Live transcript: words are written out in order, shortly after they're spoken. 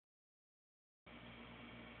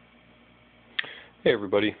Hey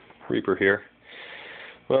everybody, Reaper here.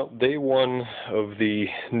 Well, day one of the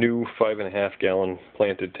new 5.5 gallon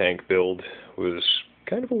planted tank build was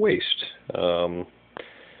kind of a waste.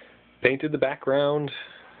 Painted the background,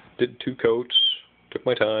 did 2 coats, took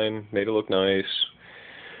my time, made it look nice.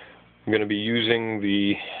 I'm going to be using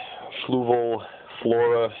the Fluval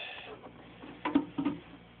Flora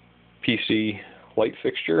PC light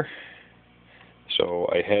fixture. So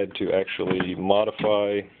I had to actually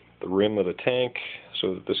modify the rim of the tank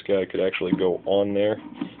so that this guy could actually go on there,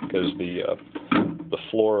 because the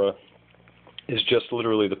Flora is just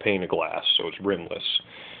literally the pane of glass, so it's rimless.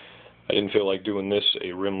 I didn't feel like doing this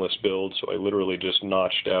a rimless build, so I literally just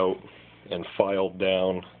notched out and filed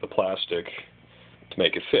down the plastic to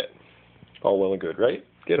make it fit. All well and good, right?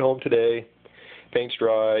 Get home today, paint's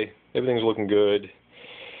dry, everything's looking good,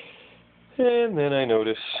 and then I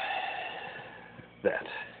notice that.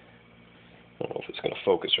 I don't know if it's going to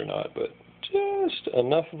focus or not, but just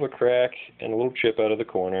enough of a crack and a little chip out of the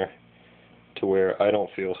corner to where I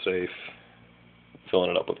don't feel safe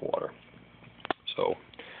filling it up with water. So,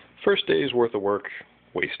 first day's worth of work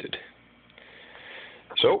wasted.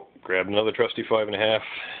 So, grabbed another trusty 5.5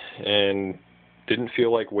 and didn't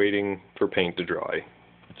feel like waiting for paint to dry.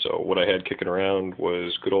 So what I had kicking around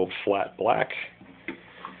was good old flat black.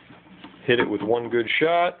 Hit it with one good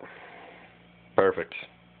shot. Perfect.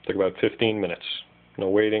 Took about 15 minutes. No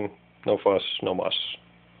waiting, no fuss, no muss.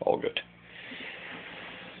 All good.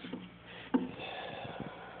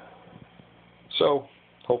 So,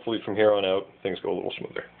 hopefully from here on out, things go a little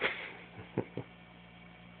smoother.